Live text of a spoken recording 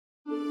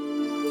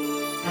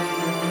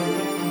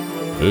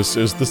This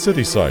is the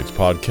City Sites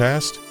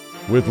Podcast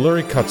with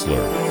Larry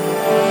Kutzler.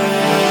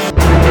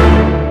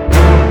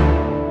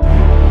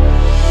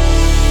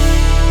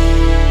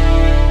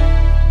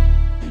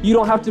 You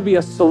don't have to be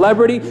a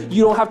celebrity.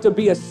 You don't have to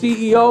be a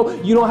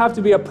CEO. You don't have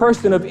to be a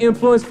person of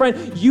influence,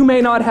 friend. You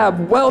may not have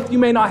wealth. You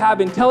may not have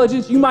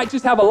intelligence. You might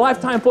just have a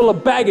lifetime full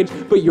of baggage,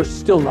 but you're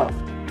still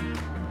loved.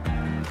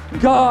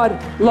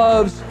 God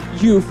loves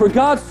you. For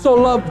God so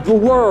loved the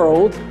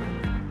world,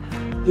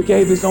 He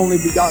gave His only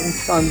begotten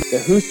Son,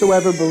 that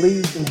whosoever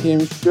believes in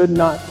Him should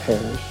not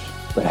perish,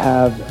 but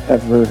have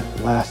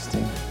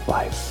everlasting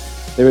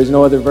life. There is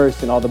no other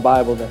verse in all the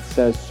Bible that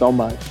says so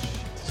much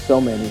to so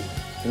many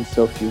in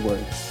so few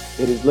words.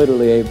 It is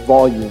literally a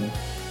volume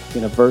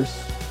in a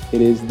verse.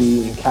 It is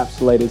the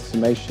encapsulated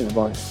summation of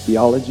our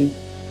theology,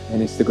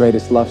 and it's the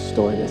greatest love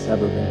story that's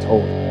ever been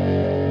told.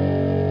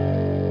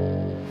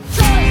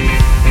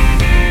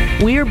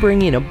 We are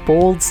bringing a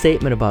bold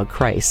statement about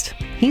Christ.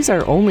 He's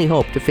our only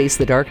hope to face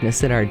the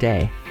darkness in our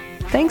day.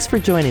 Thanks for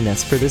joining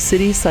us for the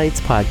City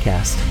Sites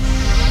Podcast.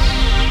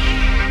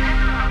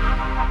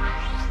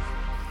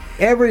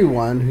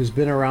 Everyone who's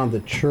been around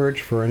the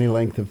church for any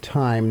length of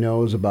time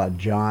knows about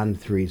John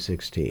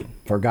 3:16.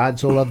 For God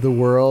so loved the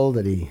world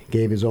that He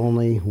gave His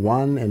only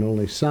one and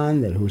only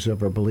Son, that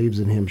whosoever believes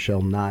in Him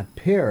shall not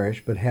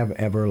perish, but have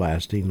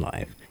everlasting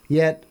life.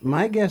 Yet,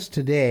 my guest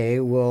today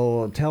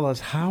will tell us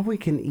how we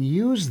can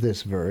use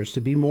this verse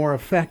to be more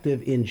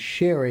effective in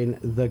sharing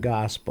the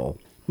gospel.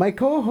 My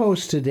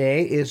co-host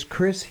today is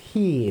Chris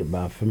Heeb,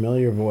 a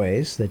familiar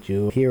voice that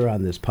you hear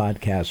on this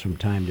podcast from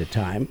time to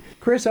time.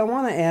 Chris, I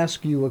want to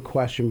ask you a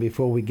question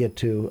before we get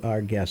to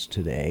our guest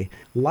today.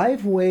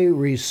 Lifeway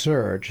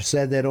research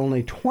said that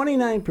only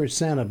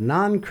 29% of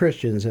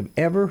non-Christians have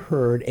ever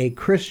heard a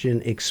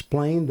Christian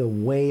explain the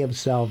way of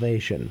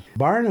salvation.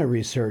 Barna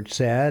research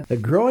said a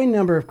growing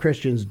number of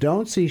Christians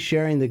don't see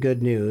sharing the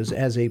good news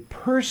as a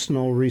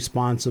personal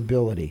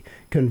responsibility.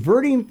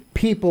 Converting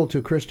people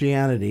to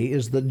Christianity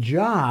is the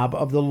job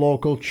of the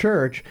local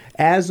church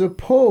as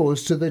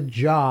opposed to the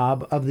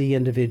job of the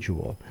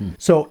individual.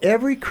 So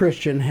every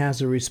Christian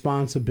has a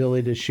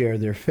responsibility to share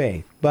their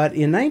faith. But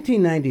in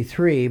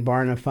 1993,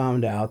 Barna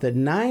found out that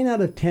 9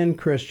 out of 10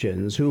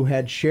 Christians who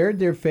had shared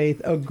their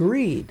faith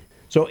agreed.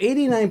 So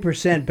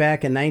 89%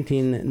 back in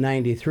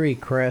 1993,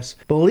 Chris,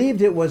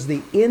 believed it was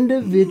the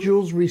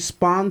individual's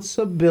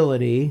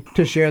responsibility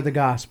to share the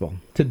gospel.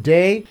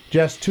 Today,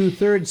 just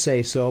 2/3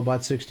 say so,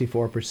 about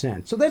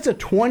 64%. So that's a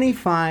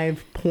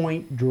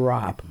 25-point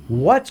drop.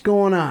 What's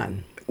going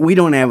on? We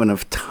don't have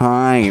enough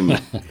time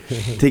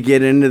to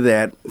get into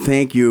that.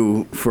 Thank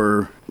you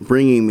for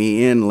bringing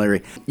me in,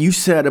 Larry. You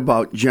said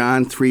about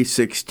John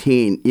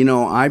 3:16. You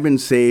know, I've been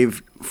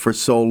saved for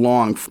so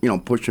long,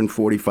 pushing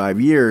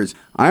 45 years.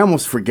 I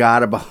almost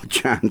forgot about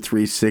John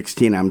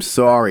 3:16. I'm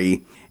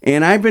sorry.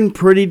 And I've been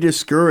pretty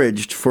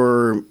discouraged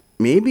for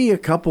maybe a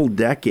couple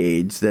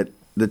decades that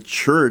the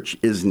church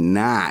is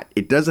not.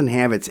 It doesn't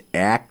have its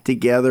act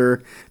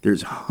together.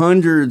 There's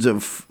hundreds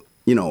of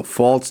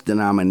false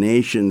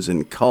denominations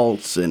and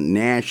cults and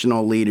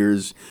national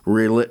leaders,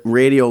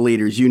 radio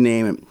leaders, you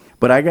name it.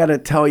 But I got to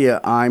tell you,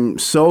 I'm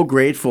so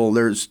grateful.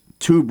 There's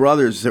 2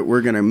 brothers that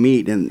we're going to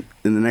meet in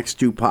the next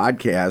 2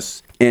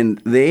 podcasts,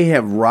 and they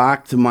have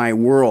rocked my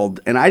world,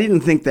 and I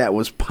didn't think that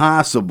was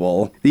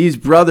possible. These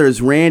brothers,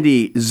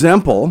 Randy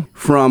Zembel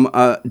from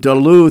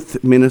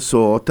Duluth,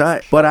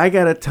 Minnesota, but I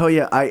got to tell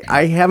you,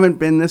 I haven't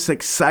been this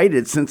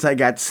excited since I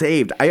got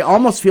saved. I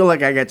almost feel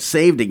like I got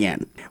saved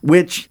again,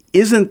 which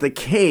isn't the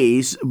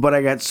case, but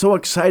I got so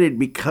excited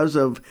because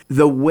of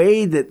the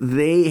way that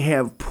they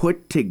have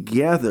put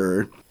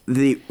together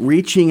the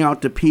reaching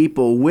out to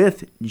people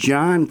with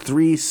John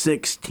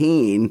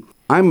 3:16.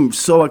 I'm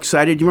so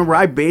excited. You remember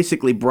I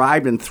basically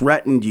bribed and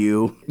threatened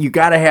you. You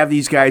got to have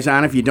these guys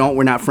on. If you don't,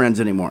 we're not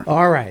friends anymore.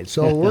 All right.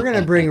 So we're going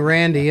to bring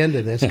Randy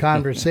into this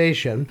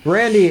conversation.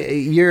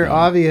 Randy,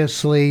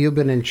 you've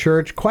been in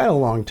church quite a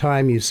long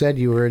time. You said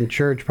you were in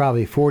church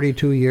probably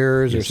 42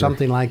 years or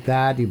something like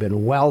that. You've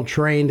been well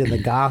trained in the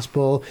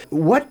gospel.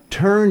 What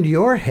turned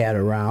your head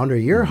around or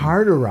your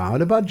heart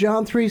around about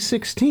John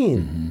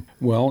 3:16?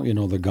 Well,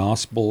 the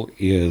gospel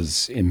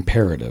is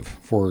imperative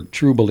for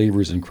true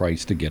believers in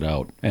Christ to get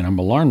out. And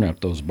I'm alarmed at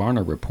those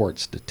Barna Report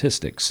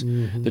statistics.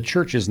 The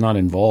church is not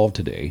involved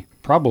today,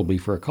 probably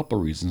for a couple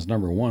of reasons.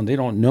 Number one, they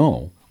don't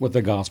know what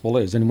the gospel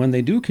is. And when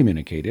they do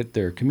communicate it,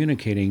 they're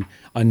communicating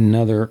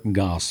another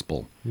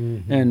gospel.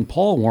 And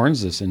Paul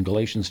warns us in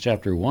Galatians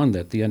chapter 1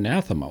 that the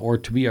anathema, or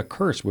to be a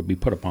curse, would be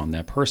put upon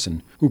that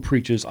person who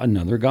preaches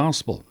another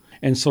gospel.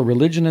 And so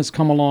religion has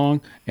come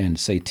along, and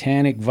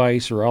satanic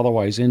vice or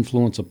otherwise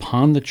influence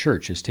upon the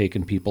church has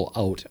taken people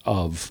out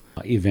of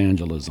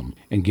evangelism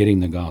and getting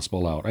the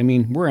gospel out. I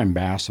mean, we're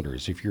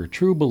ambassadors, if you're a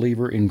true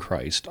believer in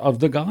Christ, of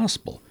the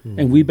gospel.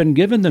 And we've been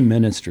given the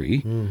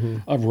ministry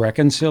of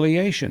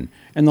reconciliation.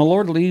 And the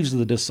Lord leaves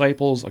the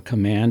disciples a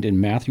command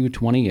in Matthew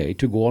 28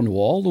 to go into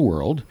all the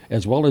world,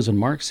 as well as in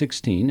Mark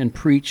 16, and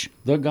preach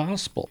the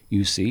gospel,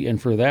 you see.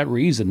 And for that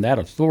reason, that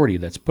authority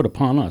that's put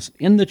upon us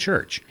in the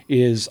church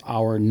is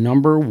our number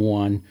number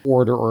one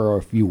order, or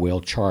if you will,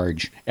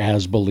 charge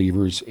as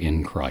believers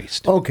in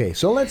Christ. Okay,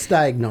 so let's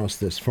diagnose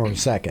this for a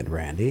second,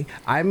 Randy.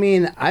 I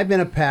mean, I've been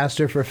a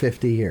pastor for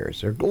 50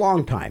 years, or a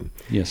long time.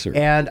 Yes, sir.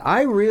 And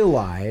I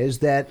realize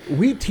that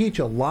we teach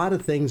a lot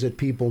of things that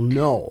people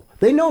know.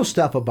 They know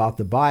stuff about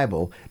the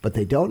Bible, but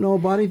they don't know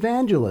about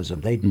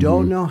evangelism. They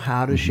don't know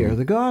how to share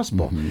the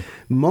gospel.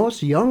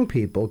 Most young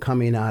people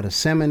coming out of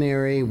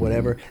seminary,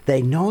 whatever,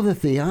 they know the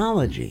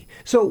theology.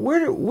 So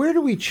where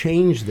do we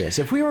change this?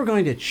 If we were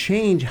going to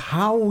change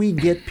how we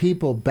get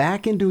people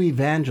back into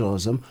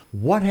evangelism,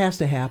 what has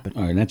to happen?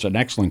 All right, that's an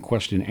excellent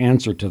question.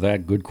 Answer to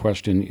that good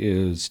question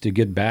is to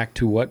get back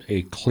to what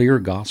a clear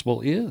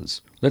gospel is.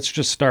 Let's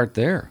just start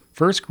there.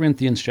 1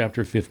 Corinthians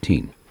chapter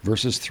 15.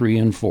 Verses 3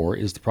 and 4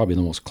 is probably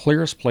the most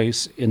clearest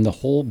place in the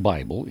whole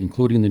Bible,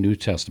 including the New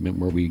Testament,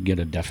 where we get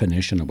a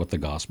definition of what the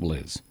gospel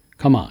is.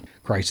 Come on.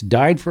 Christ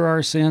died for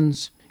our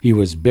sins. He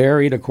was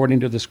buried according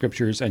to the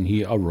Scriptures, and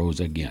he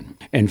arose again.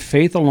 And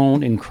faith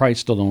alone in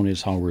Christ alone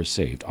is how we're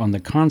saved, on the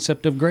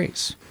concept of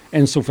grace.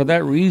 And so for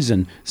that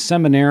reason,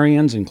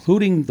 seminarians,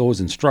 including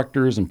those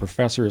instructors and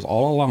professors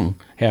all along,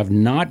 have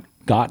not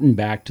gotten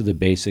back to the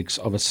basics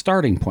of a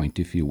starting point,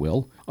 if you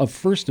will, of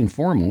first and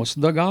foremost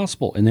the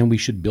gospel, and then we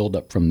should build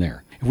up from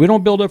there. If we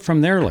don't build up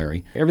from there,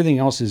 Larry, everything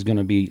else is going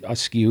to be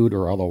askewed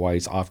or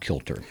otherwise off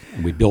kilter.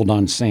 And we build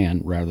on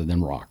sand rather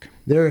than rock.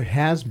 There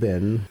has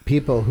been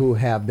people who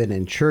have been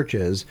in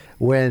churches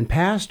when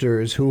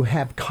pastors who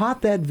have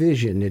caught that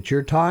vision that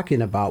you're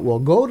talking about will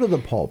go to the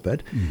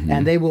pulpit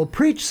and they will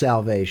preach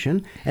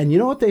salvation. And you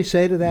know what they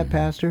say to that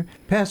pastor?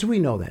 Pastor, we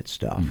know that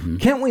stuff.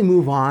 Can't we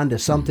move on to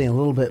something a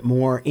little bit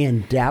more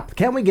in depth?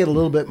 Can't we get a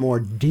little bit more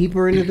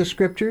deeper into the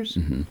Scriptures?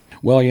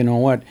 Well, you know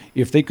what?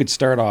 If they could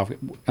start off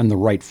on the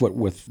right foot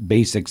with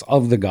basics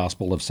of the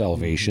gospel of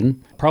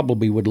salvation,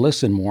 probably would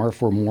listen more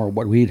for more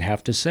what we'd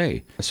have to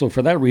say. So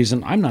for that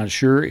reason, I'm not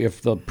sure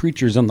if the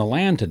preachers in the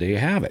land today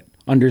have it,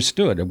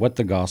 understood what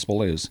the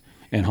gospel is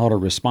and how to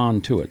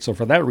respond to it. So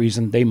for that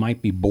reason, they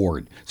might be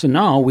bored. So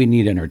now we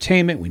need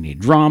entertainment, we need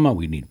drama,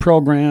 we need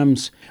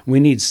programs, we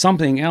need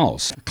something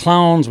else.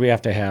 Clowns, we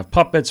have to have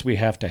puppets, we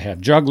have to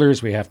have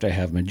jugglers, we have to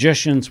have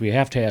magicians, we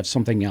have to have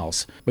something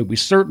else. But we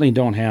certainly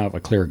don't have a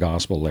clear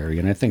gospel, Larry,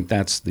 and I think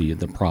that's the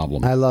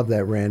problem. I love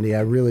that, Randy.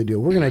 I really do.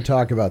 We're going to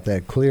talk about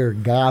that clear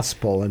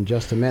gospel in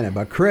just a minute.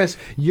 But Chris,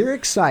 you're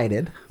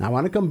excited. I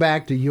want to come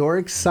back to your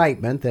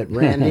excitement that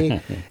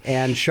Randy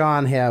and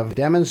Sean have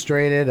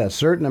demonstrated a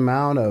certain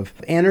amount of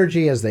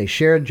energy as they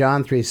shared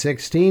John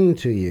 3:16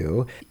 to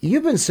you.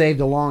 You've been saved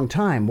a long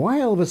time. Why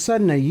all of a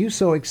sudden are you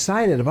so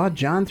excited about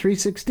John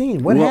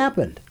 3:16? What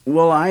happened?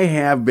 Well, I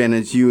have been,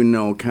 as you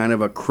know, kind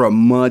of a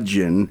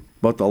curmudgeon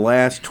about the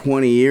last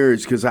 20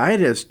 years because I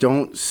just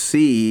don't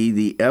see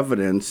the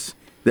evidence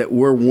that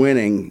we're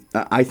winning.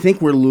 I think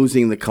we're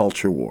losing the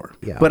culture war.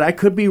 Yeah. But I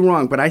could be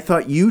wrong. But I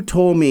thought you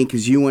told me,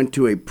 because you went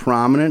to a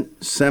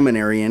prominent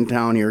seminary in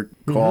town here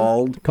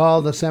called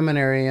the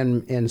seminary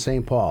in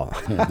St. Paul.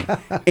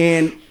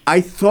 And I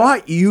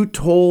thought you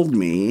told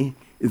me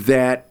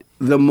that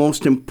the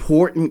most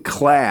important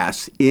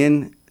class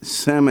in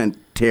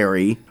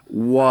seminary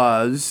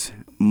was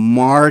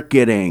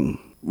marketing.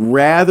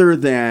 Rather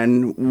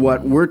than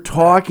what we're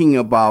talking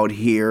about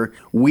here,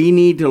 we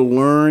need to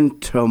learn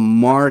to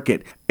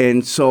market.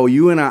 And so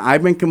you and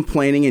I've been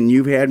complaining, and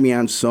you've had me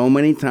on so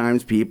many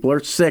times, people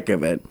are sick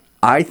of it.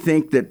 I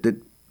think that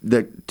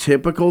the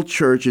typical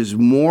church is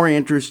more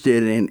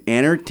interested in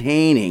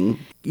entertaining,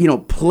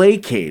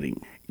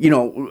 placating.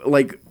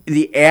 Like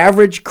the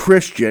average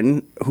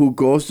Christian who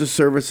goes to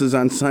services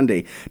on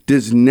Sunday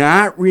does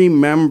not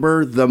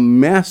remember the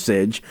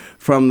message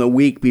from the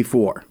week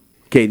before.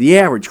 Okay, the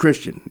average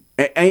Christian,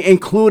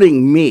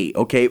 including me,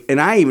 okay, and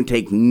I even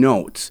take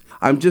notes.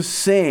 I'm just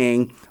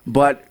saying,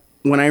 but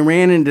when I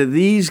ran into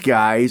these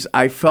guys,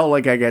 I felt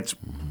like I got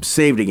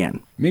saved again.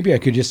 Maybe I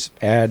could just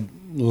add,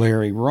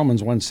 Larry,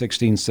 Romans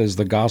 1:16 says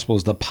the gospel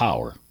is the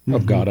power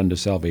of God unto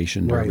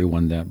salvation to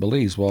everyone that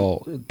believes.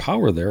 Well,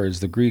 power there is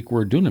the Greek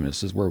word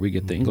dunamis, is where we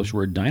get the English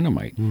word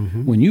dynamite.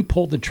 When you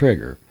pull the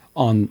trigger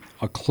on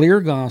a clear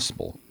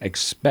gospel,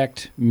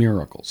 expect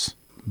miracles.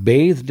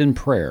 Bathed in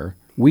prayer,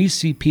 we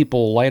see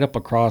people light up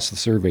across the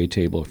survey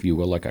table, if you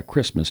will, like a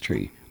Christmas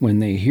tree, when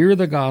they hear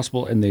the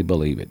gospel and they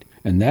believe it.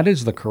 And that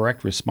is the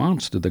correct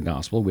response to the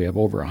gospel. We have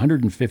over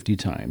 150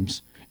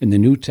 times in the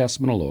New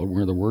Testament alone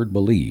where the word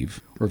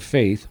believe or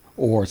faith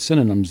or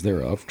synonyms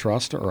thereof,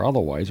 trust or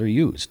otherwise, are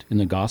used. In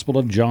the Gospel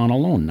of John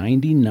alone,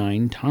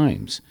 99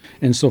 times.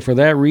 And so for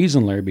that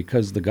reason, Larry,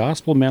 because the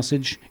gospel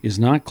message is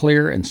not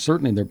clear and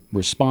certainly the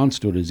response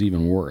to it is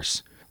even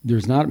worse.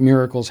 There's not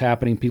miracles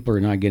happening. People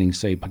are not getting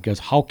saved because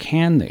how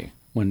can they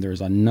when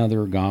there's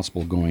another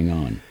gospel going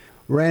on?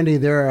 Randy,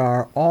 there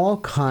are all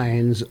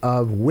kinds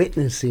of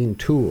witnessing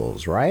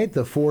tools, right?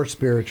 The 4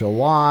 spiritual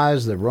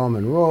laws, the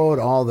Roman road,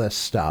 all this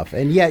stuff.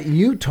 And yet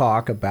you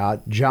talk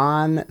about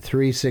John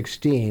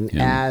 3:16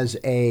 as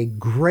a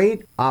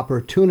great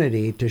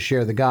opportunity to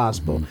share the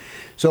gospel.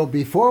 So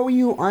before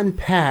you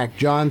unpack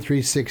John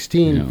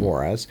 3:16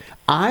 for us,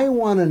 I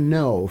want to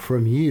know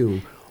from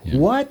you, Yeah.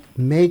 What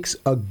makes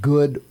a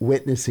good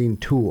witnessing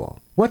tool?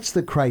 What's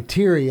the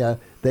criteria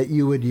that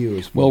you would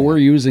use for Well, that? we're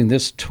using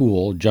this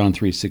tool, John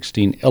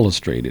 3:16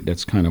 Illustrated.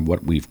 That's kind of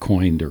what we've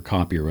coined or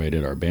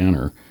copyrighted our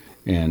banner.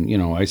 And,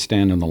 I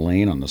stand in the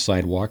lane on the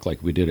sidewalk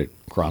like we did at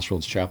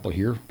Crossroads Chapel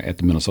here at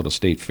the Minnesota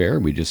State Fair.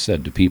 We just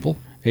said to people,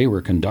 hey,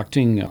 we're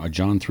conducting a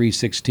John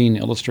 3:16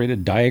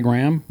 Illustrated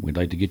diagram. We'd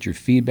like to get your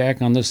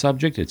feedback on this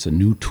subject. It's a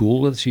new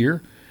tool this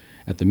year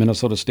at the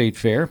Minnesota State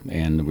Fair,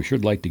 and we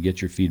should like to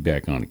get your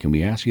feedback on it. Can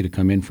we ask you to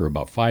come in for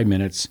about 5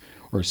 minutes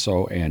or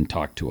so and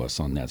talk to us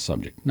on that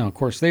subject? Now, of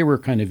course, they were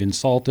kind of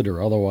insulted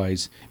or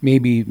otherwise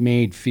maybe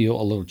made feel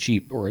a little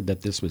cheap or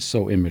that this was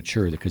so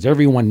immature because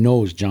everyone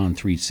knows John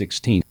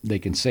 3:16. They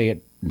can say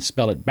it and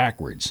spell it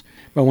backwards.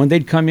 But when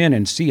they'd come in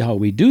and see how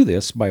we do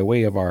this by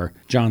way of our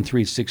John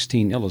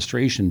 3:16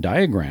 illustration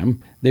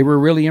diagram, they were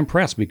really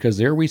impressed because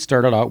there we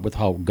started out with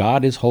how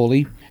God is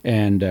holy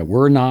and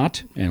we're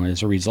not. And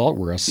as a result,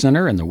 we're a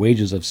sinner and the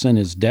wages of sin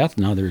is death.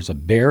 Now there's a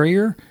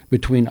barrier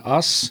between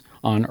us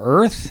on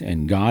earth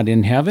and God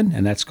in heaven,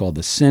 and that's called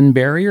the sin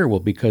barrier.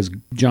 Well, because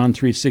John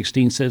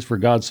 3:16 says, for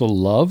God so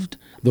loved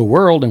the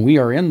world, and we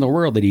are in the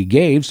world that he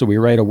gave, so we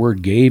write a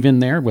word gave in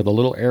there with a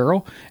little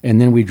arrow,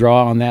 and then we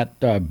draw on that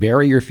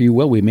barrier, if you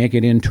will. We make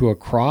it into a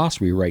cross.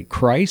 We write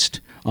Christ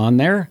on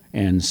there,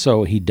 and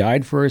so he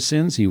died for our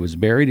sins. He was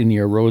buried, and he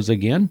arose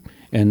again.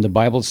 And the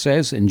Bible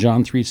says in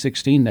John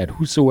 3:16 that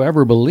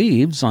whosoever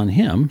believes on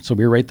him, so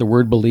we write the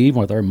word believe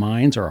with our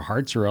minds, our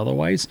hearts, or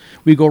otherwise,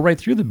 we go right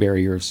through the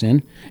barrier of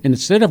sin. And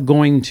instead of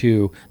going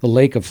to the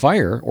lake of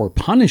fire or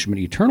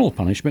punishment, eternal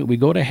punishment, we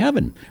go to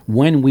heaven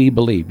when we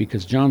believe.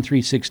 Because John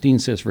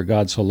 3:16 says, for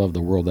God so loved the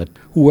world that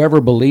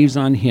whoever believes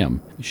on him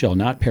shall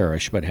not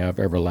perish but have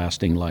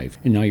everlasting life.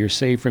 And now you're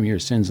saved from your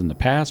sins in the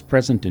past,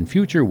 present, and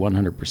future,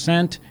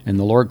 100%. And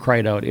the Lord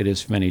cried out, it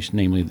is finished,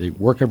 namely the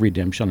work of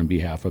redemption on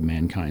behalf of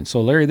mankind.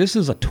 So Larry, this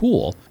is a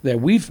tool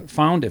that we've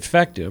found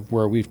effective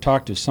where we've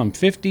talked to some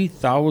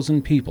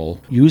 50,000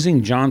 people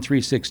using John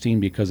 3:16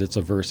 because it's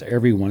a verse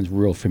everyone's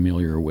real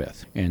familiar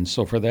with. And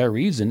so for that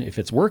reason, if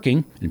it's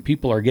working and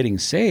people are getting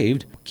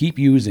saved, keep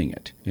using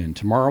it. And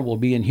tomorrow we'll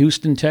be in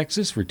Houston,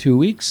 Texas for 2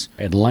 weeks,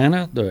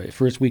 Atlanta the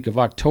first week of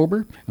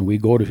October, and we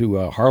go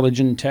to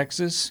Harlingen,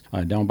 Texas,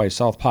 down by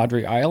South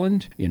Padre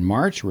Island in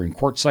March. We're in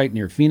Quartzsite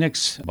near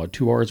Phoenix, about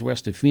 2 hours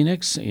west of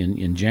Phoenix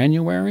in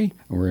January.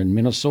 We're in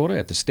Minnesota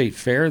at the State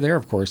Fair there,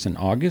 of course, in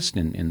August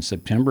and in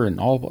September, and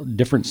all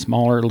different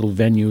smaller little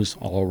venues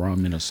all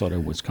around Minnesota,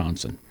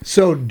 Wisconsin.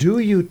 So do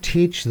you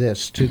teach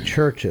this to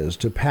churches,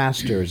 to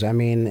pastors? I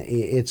mean,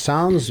 it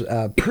sounds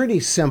pretty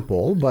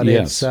simple, but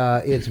Yes.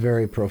 it's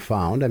very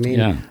profound. I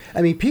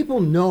mean,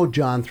 people know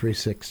John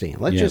 3:16.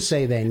 Let's Yes. just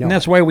say they know. And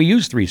that's why we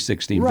use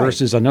 3:16 Right.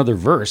 versus another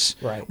verse.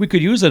 Right. We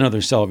could use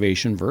another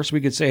salvation verse.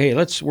 We could say, hey,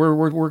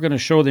 we're going to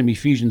show them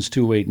Ephesians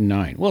 2:8 and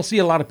 9. Well, see,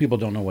 a lot of people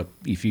don't know what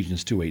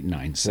Ephesians 2:8 and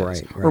 9 says.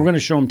 Right. Or we're going to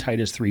show them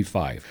Titus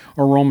 3:5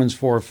 or Romans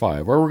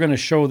 4:5, or we're going to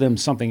show them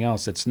something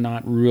else that's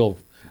not real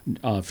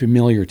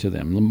familiar to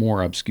them,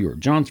 more obscure.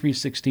 John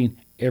 3:16,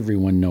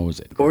 everyone knows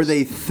it. Or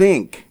they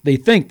think They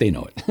think they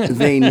know it.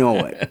 they know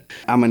it.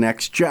 I'm an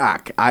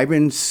ex-jock. I've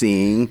been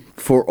seeing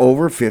for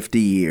over 50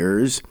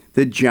 years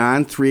the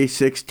John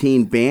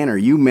 3:16 banner.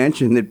 You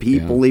mentioned that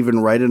people even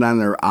write it on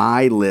their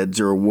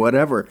eyelids or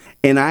whatever,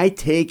 and I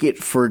take it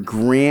for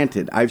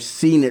granted. I've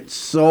seen it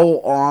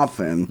so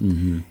often.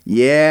 Mm-hmm.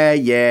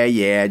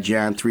 Yeah,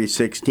 John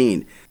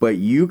 3:16. But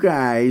you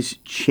guys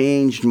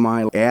changed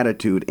my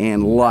attitude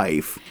and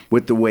life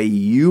with the way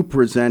you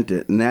present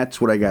it, and that's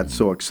what I got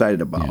so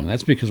excited about. Yeah,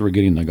 that's because we're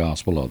getting the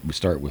gospel out. We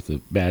start with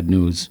the bad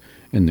news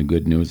and the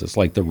good news. It's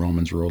like the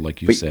Romans road,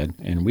 like you said.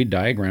 And we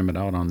diagram it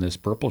out on this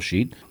purple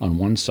sheet on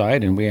one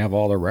side, and we have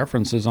all the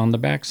references on the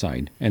back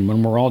side. And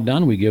when we're all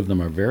done, we give them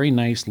a very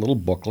nice little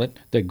booklet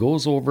that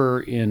goes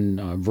over in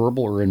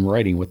verbal or in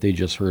writing what they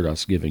just heard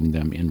us giving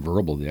them in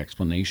verbal, the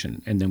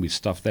explanation. And then we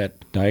stuff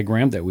that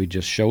diagram that we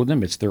just showed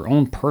them. It's their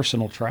own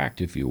personal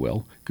tract, if you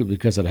will,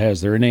 because it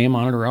has their name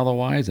on it or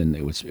otherwise, and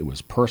it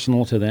was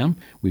personal to them.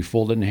 We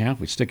fold it in half.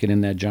 We stick it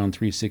in that John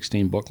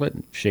 3:16 booklet,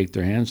 and shake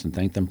their hands, and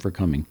thank them for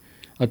coming.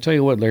 I'll tell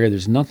you what, Larry,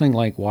 there's nothing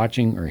like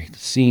watching or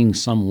seeing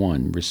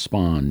someone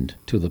respond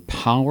to the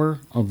power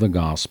of the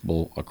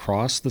gospel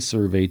across the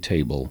survey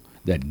table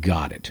that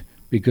got it.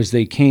 Because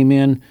they came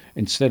in,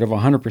 instead of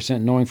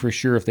 100% knowing for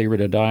sure if they were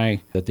to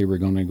die, that they were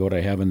going to go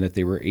to heaven, that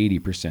they were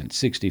 80%,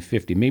 60,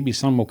 50. Maybe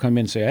some will come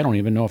in and say, I don't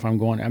even know if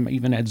I'm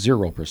even at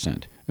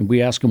 0%. And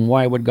we ask them,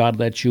 why would God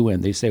let you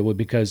in? They say, well,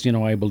 because,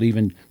 I believe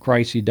in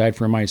Christ. He died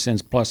for my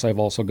sins. Plus, I've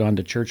also gone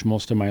to church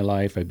most of my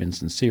life. I've been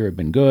sincere. I've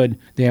been good.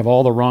 They have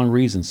all the wrong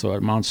reasons, so it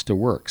amounts to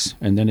works.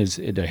 And then is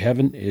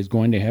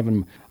going to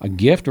heaven a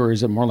gift, or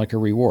is it more like a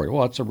reward?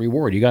 Well, it's a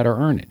reward. You got to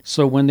earn it.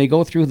 So when they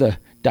go through the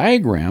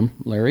diagram,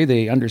 Larry,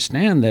 they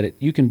understand that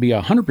you can be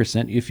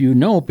 100% if you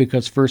know,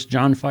 because 1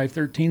 John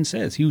 5:13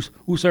 says,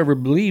 whosoever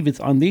believeth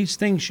on these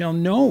things shall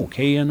know,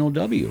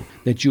 K-N-O-W,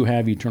 that you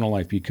have eternal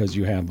life because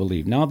you have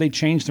believed. Now they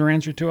changed their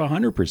answer to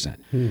 100%.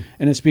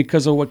 And it's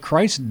because of what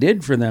Christ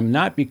did for them,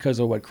 not because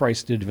of what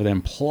Christ did for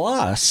them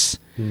plus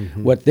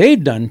what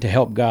they've done to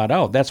help God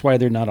out. That's why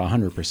they're not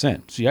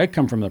 100%. See, I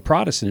come from the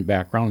Protestant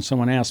background.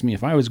 Someone asked me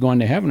if I was going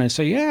to heaven. I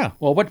say, yeah.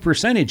 Well, what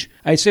percentage?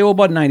 I say, well,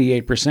 about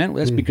 98%.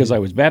 That's because I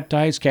was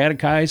baptized,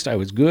 catechized, I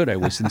was good, I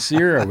was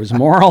sincere, I was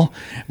moral.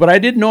 But I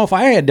didn't know if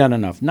I had done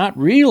enough, not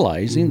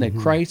realizing that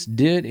Christ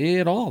did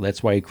it all.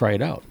 That's why he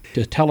cried out,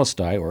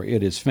 tetelestai, or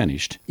it is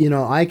finished. You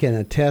know, I can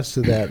attest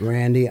to that,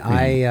 Randy.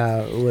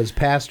 I was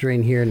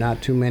pastoring here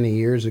not too many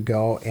years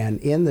ago, and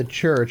in the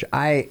church,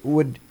 I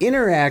would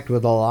interact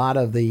with a lot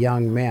of the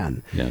young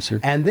men. Yes, sir.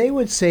 And they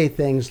would say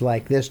things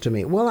like this to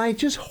me, well, I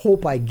just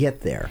hope I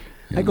get there.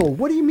 I go,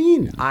 what do you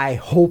mean, I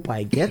hope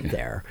I get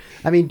there?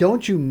 I mean,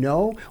 don't you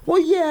know?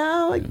 Well,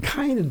 yeah, I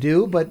kind of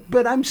do, but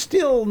I'm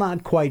still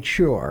not quite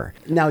sure.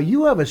 Now,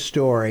 you have a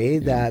story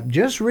that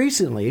just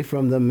recently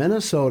from the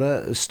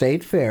Minnesota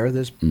State Fair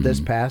this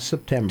past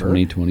September.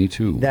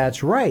 2022.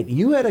 That's right.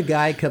 You had a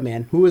guy come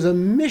in who was a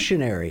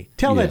missionary.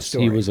 Tell that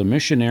story. He was a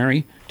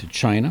missionary to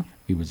China.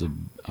 He was a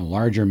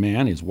larger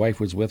man. His wife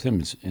was with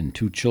him and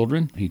 2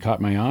 children. He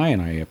caught my eye,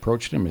 and I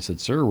approached him. I said,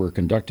 sir, we're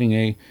conducting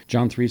a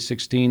John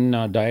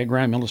 3:16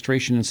 diagram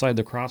illustration inside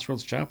the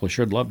Crossroads Chapel. I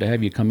sure would love to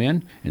have you come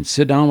in and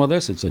sit down with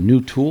us. It's a new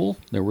tool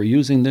that we're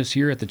using this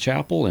year at the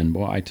chapel, and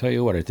boy, I tell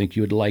you what, I think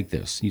you would like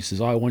this. He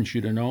says, I want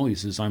you to know, he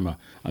says, I'm a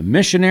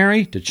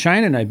missionary to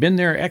China, and I've been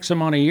there X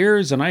amount of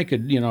years, and I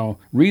could,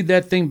 read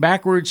that thing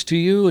backwards to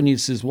you. And he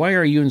says, why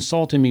are you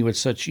insulting me with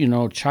such,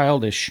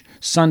 childish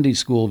Sunday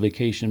school,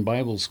 vacation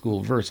Bible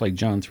school verse like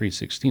John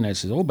 3:16. I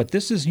said, but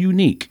this is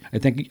unique. I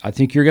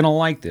think you're going to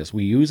like this.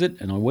 We use it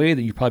in a way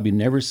that you've probably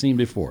never seen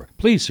before.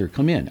 Please, sir,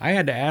 come in. I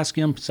had to ask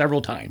him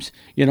several times.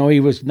 He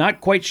was not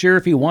quite sure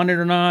if he wanted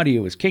or not. He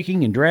was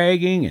kicking and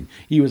dragging, and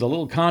he was a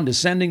little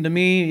condescending to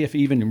me, if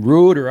even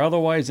rude or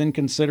otherwise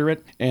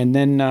inconsiderate. And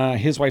then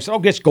his wife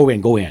said, just go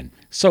in.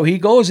 So he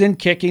goes in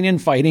kicking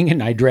and fighting,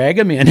 and I drag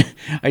him in.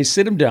 I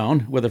sit him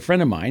down with a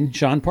friend of mine,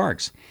 Sean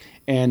Parks.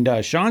 And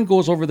Sean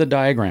goes over the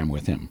diagram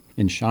with him.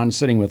 And Sean's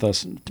sitting with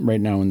us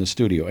right now in the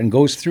studio and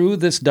goes through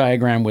this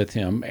diagram with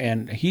him.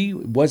 And he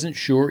wasn't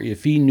sure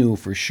if he knew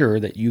for sure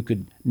that you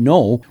could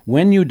know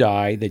when you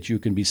die that you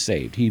can be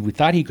saved. He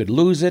thought he could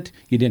lose it.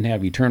 He didn't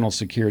have eternal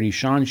security.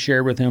 Sean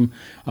shared with him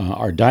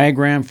our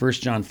diagram, 1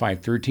 John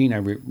 5:13. I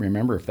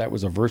remember if that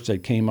was a verse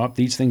that came up.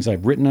 These things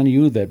I've written unto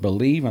you that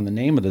believe on the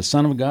name of the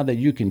Son of God, that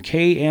you can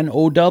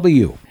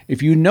KNOW.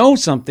 If you know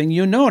something,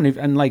 you know.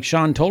 And like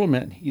Sean told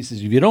him, he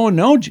says, if you don't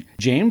know,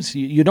 James,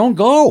 you don't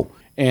go.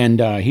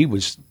 And he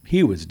was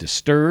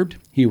disturbed,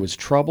 he was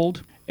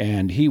troubled,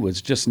 and he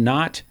was just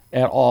not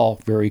at all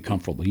very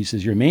comfortable. He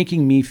says, you're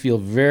making me feel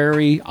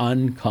very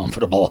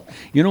uncomfortable.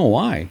 You know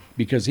why?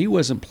 Because he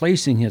wasn't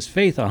placing his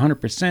faith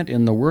 100%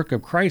 in the work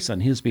of Christ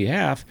on his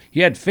behalf.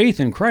 He had faith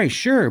in Christ,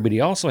 sure, but he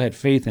also had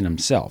faith in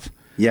himself.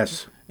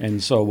 Yes.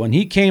 And so when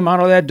he came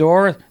out of that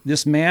door,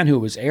 this man who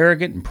was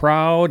arrogant and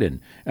proud and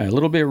a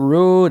little bit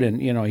rude,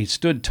 and he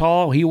stood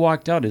tall, he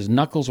walked out, his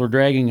knuckles were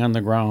dragging on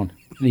the ground.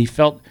 And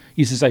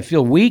he says, I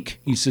feel weak.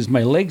 He says,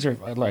 my legs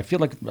I feel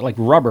like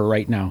rubber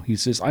right now. He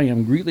says, I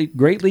am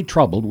greatly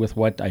troubled with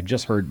what I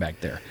just heard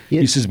back there.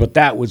 He says, but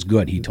that was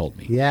good, he told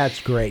me. Yeah,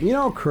 it's great.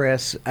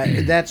 Chris,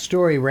 that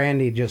story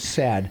Randy just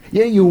said,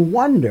 you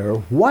wonder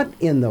what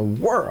in the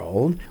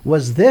world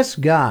was this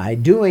guy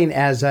doing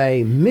as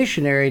a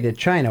missionary to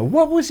China?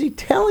 What was he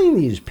telling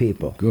these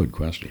people? Good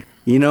question.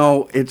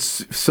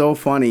 It's so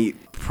funny.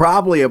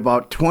 Probably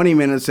about 20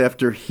 minutes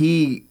after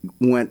he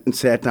went and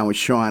sat down with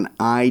Sean,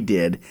 I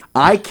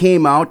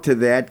came out to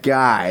that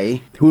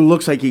guy who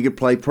looks like he could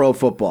play pro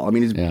football. I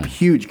mean, he's a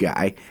huge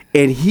guy.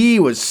 And he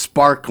was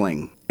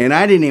sparkling. And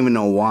I didn't even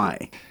know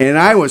why. And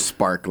I was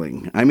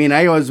sparkling. I mean,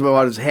 I was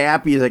about as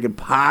happy as I could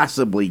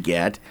possibly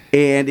get.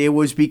 And it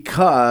was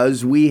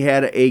because we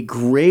had a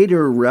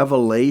greater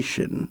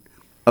revelation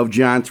of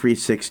John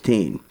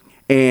 3:16.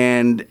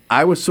 And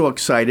I was so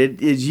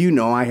excited. As you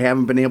know, I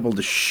haven't been able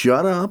to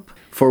shut up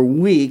for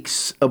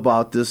weeks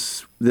about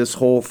this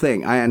whole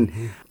thing.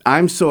 And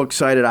I'm so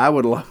excited. I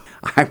would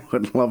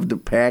love to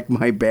pack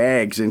my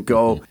bags and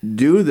go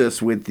do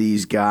this with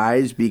these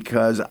guys,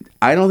 because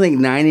I don't think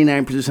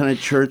 99% of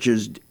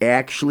churches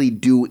actually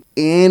do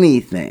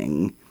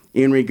anything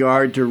in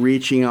regard to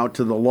reaching out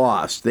to the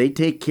lost. They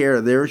take care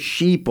of their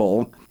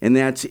sheeple, and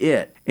that's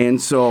it. And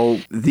so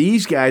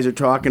these guys are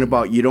talking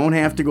about you don't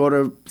have to go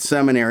to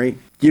seminary.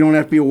 You don't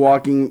have to be a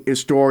walking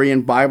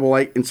historian, Bible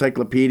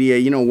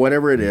encyclopedia,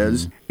 whatever it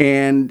is.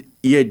 And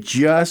you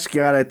just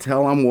got to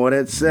tell them what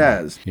it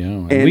says. Yeah,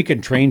 and we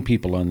can train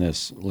people on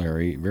this,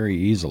 Larry, very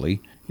easily.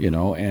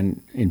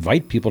 And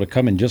invite people to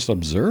come and just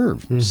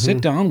observe.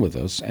 Sit down with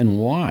us and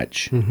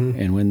watch.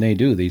 And when they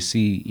do, they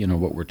see,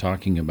 what we're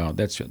talking about.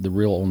 That's the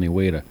real only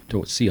way to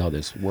see how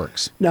this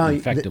works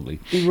effectively.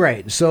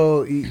 Right.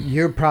 So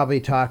you're probably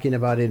talking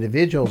about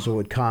individuals who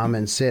would come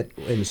and sit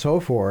and so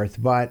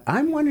forth, but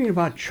I'm wondering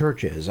about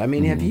churches. I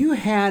mean, have you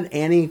had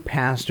any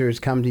pastors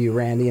come to you,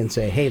 Randy, and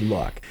say, hey,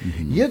 look,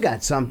 you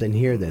got something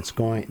here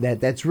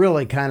that's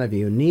really kind of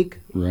unique.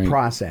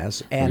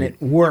 process, and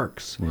it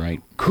works.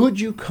 Right. Could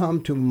you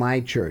come to my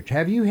church?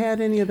 Have you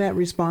had any of that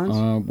response?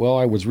 Well,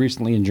 I was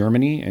recently in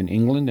Germany and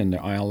England and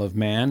the Isle of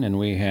Man, and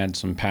we had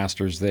some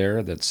pastors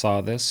there that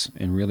saw this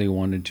and really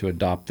wanted to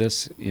adopt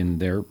this in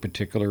their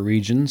particular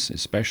regions,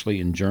 especially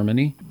in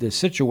Germany. The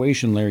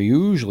situation there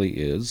usually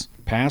is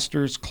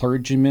pastors,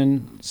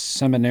 clergymen,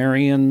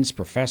 seminarians,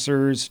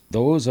 professors,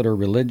 those that are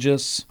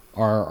religious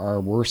are our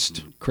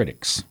worst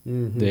critics.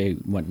 They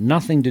want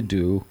nothing to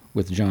do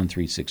with John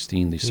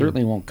 3:16. They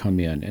certainly won't come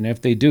in. And if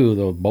they do,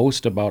 they'll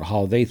boast about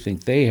how they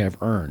think they have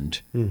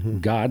earned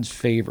God's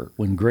favor,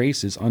 when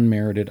grace is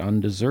unmerited,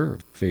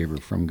 undeserved favor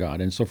from God.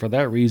 And so for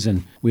that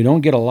reason, we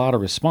don't get a lot of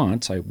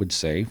response, I would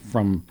say,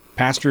 from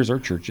pastors or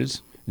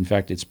churches. In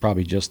fact, it's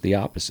probably just the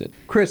opposite.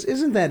 Chris,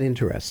 isn't that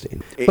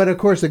interesting? But of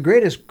course, the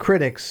greatest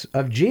critics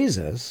of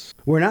Jesus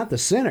were not the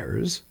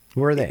sinners,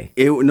 were they?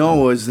 It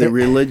was the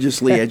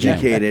religiously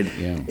educated.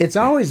 Yeah. It's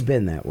always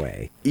been that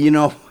way.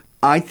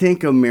 I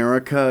think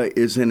America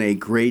is in a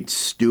great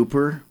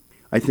stupor.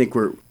 I think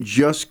we're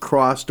just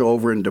crossed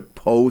over into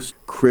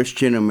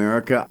post-Christian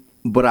America.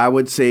 But I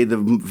would say the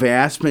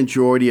vast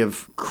majority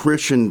of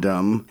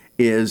Christendom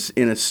is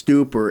in a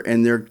stupor,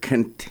 and they're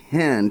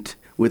content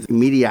with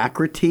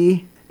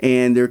mediocrity,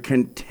 and they're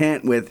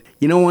content with,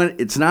 you know what,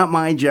 it's not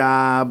my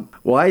job.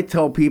 Well, I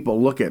tell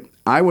people, look,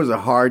 I was a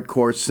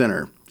hardcore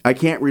sinner. I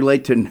can't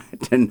relate to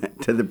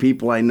the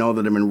people I know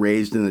that have been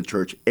raised in the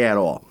church at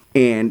all.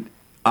 And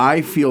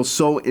I feel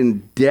so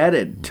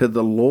indebted to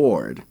the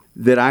Lord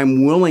that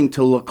I'm willing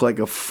to look like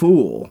a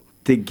fool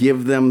to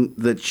give them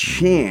the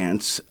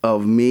chance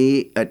of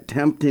me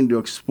attempting to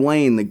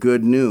explain the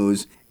good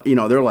news.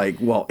 They're like,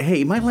 well,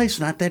 hey, my life's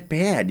not that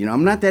bad.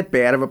 I'm not that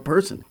bad of a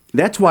person.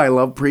 That's why I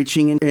love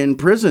preaching in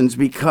prisons,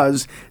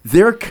 because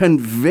they're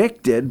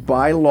convicted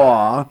by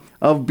law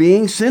of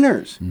being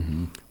sinners.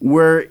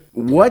 Where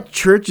what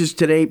churches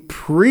today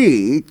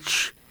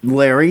preach,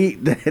 Larry,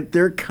 that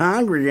their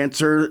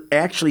congregants are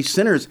actually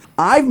sinners.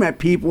 I've met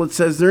people that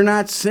says they're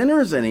not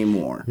sinners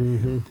anymore.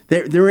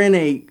 They're in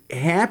a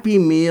Happy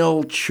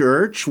Meal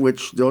church,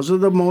 which those are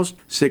the most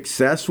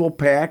successful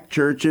packed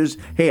churches.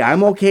 Hey,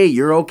 I'm okay,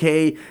 you're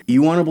okay.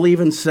 You want to believe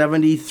in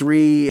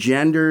 73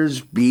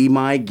 genders? Be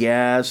my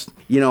guest.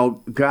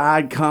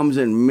 God comes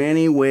in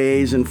many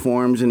ways and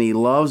forms, and he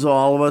loves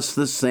all of us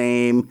the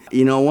same.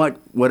 You know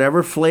what?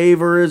 Whatever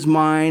flavor is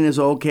mine is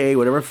okay.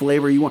 Whatever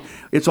flavor you want.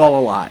 It's all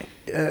a lie.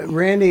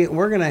 Randy,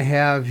 we're going to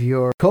have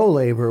your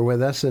co-laborer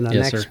with us in the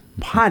next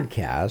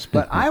podcast,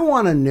 but I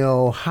want to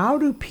know, how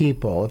do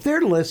people, if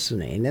they're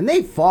listening and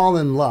they've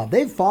fallen in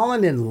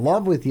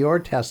love with your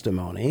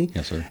testimony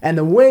and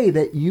the way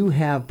that you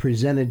have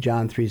presented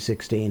John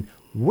 3:16,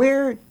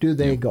 where do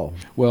they go?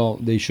 Well,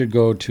 they should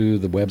go to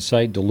the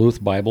website,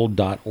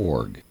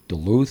 duluthbible.org,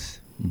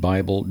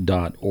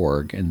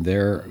 duluthbible.org, and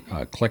there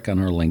click on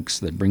our links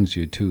that brings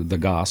you to the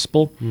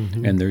gospel,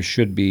 and there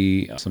should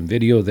be some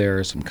video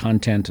there, some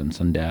content, and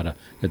some data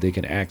that they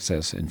can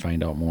access and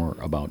find out more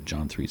about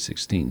John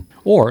 3:16.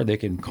 Or they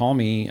can call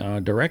me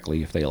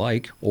directly if they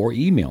like, or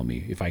email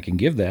me. If I can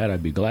give that,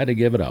 I'd be glad to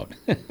give it out.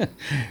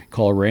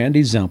 Call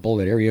Randy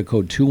Zembel at area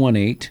code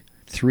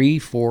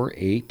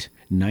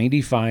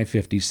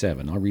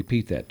 218-348-9557. I'll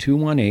repeat that,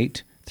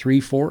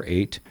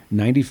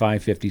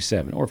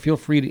 218-348-9557. Or feel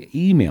free to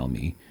email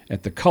me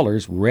at the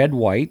colors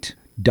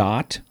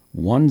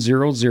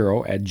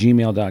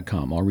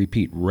redwhite.100@gmail.com. I'll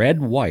repeat,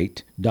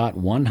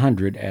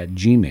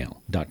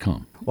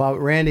 redwhite.100@gmail.com. Well,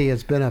 Randy,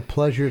 it's been a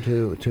pleasure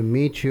to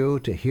meet you,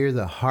 to hear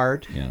the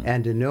heart,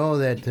 and to know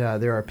that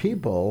there are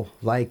people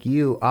like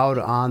you out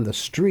on the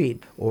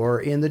street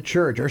or in the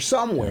church or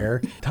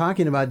somewhere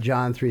talking about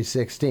John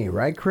 3:16.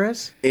 Right,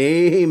 Chris?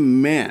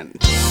 Amen.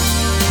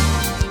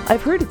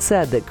 I've heard it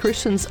said that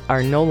Christians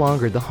are no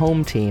longer the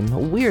home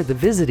team, we're the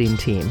visiting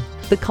team.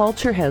 The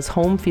culture has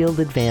home field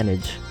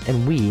advantage,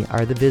 and we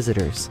are the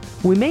visitors.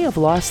 We may have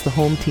lost the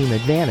home team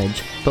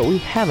advantage, but we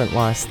haven't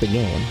lost the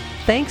game.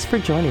 Thanks for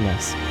joining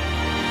us.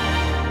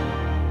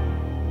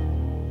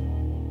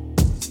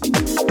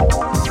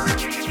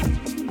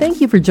 Thank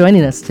you for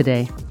joining us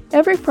today.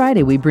 Every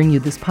Friday we bring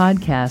you this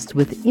podcast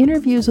with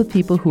interviews with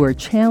people who are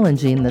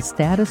challenging the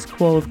status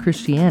quo of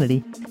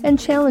Christianity and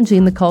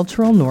challenging the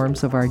cultural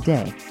norms of our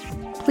day.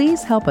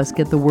 Please help us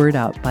get the word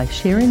out by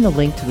sharing the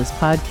link to this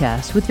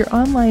podcast with your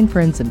online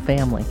friends and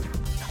family.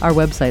 Our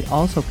website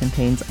also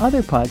contains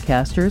other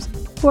podcasters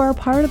who are a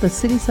part of the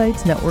City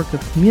Sites network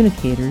of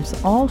communicators,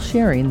 all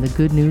sharing the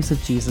good news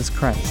of Jesus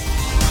Christ.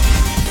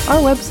 Our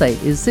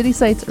website is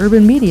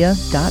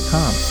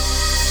citysitesurbanmedia.com.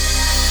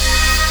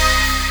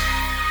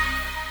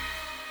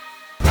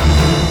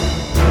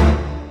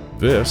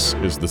 This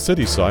is the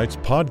City Sites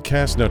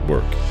Podcast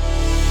Network.